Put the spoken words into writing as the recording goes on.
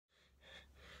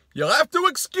You'll have to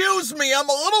excuse me, I'm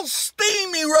a little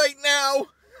steamy right now.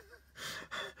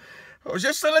 I was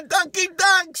just in a Dunkin'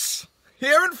 Dunks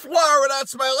here in Florida.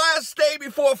 It's my last day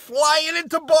before flying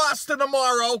into Boston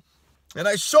tomorrow. And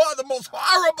I saw the most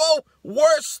horrible,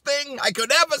 worst thing I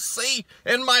could ever see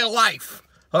in my life.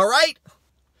 All right?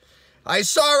 I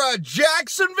saw a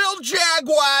Jacksonville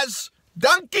Jaguars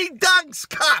Dunkin' Dunks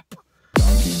cup.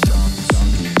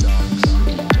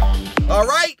 All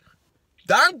right?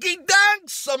 Dunkin'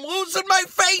 Dunks, I'm losing my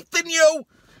faith in you.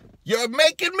 You're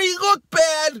making me look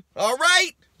bad. All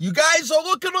right? You guys are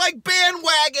looking like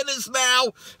bandwagoners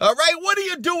now. All right? What are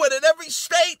you doing in every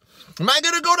state? Am I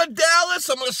going to go to Dallas?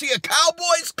 I'm going to see a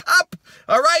Cowboys Cup.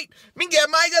 All right?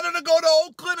 Am I going to go to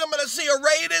Oakland? I'm going to see a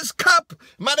Raiders Cup.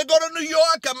 Am I going to go to New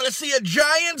York? I'm going to see a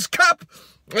Giants Cup.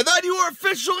 I thought you were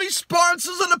officially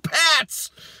sponsors of the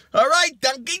Pats. All right,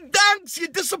 Dunkin' Dunks, you're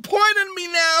disappointing me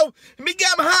now. I'm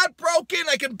heartbroken.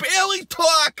 I can barely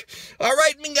talk. All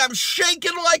right, I'm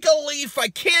shaking like a leaf. I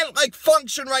can't,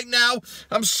 function right now.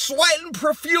 I'm sweating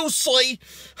profusely.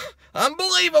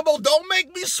 Unbelievable. Don't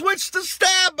make me switch to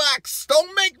Starbucks.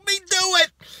 Don't make me do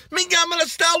it. I'm going to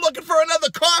start looking for another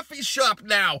coffee shop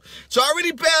now. It's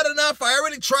already bad enough. I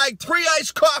already tried 3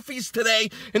 iced coffees today,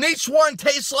 and each one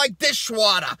tastes like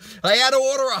dishwater. I had to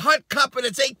order a hot cup, and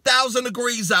it's 8,000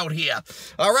 degrees out here.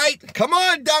 All right? Come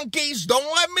on, Dunkies.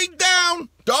 Don't let me down.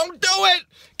 Don't do it.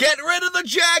 Get rid of the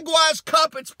Jaguars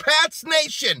Cup. It's Pats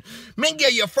Nation.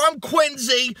 You're from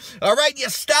Quincy. All right? You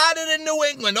started in New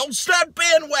England. Don't start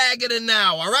bandwagoning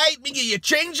now. All right? You're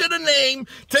changing the name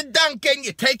to Dunkin'.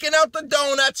 You're taking out the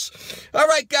donuts. All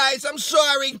right, guys. I'm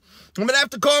sorry. I'm going to have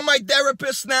to call my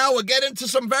therapist now or get into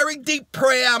some very deep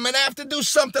prayer. I'm going to have to do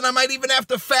something. I might even have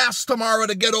to fast tomorrow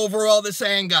to get over all this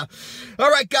anger. All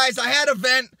right, guys. I had a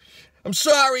vent. I'm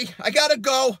sorry. I gotta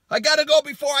go. I gotta go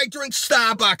before I drink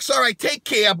Starbucks. All right, take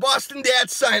care. Boston Dad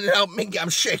signing out. I'm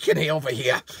shaking over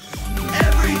here.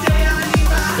 Every day I need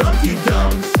my Dunkin'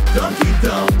 Dunks.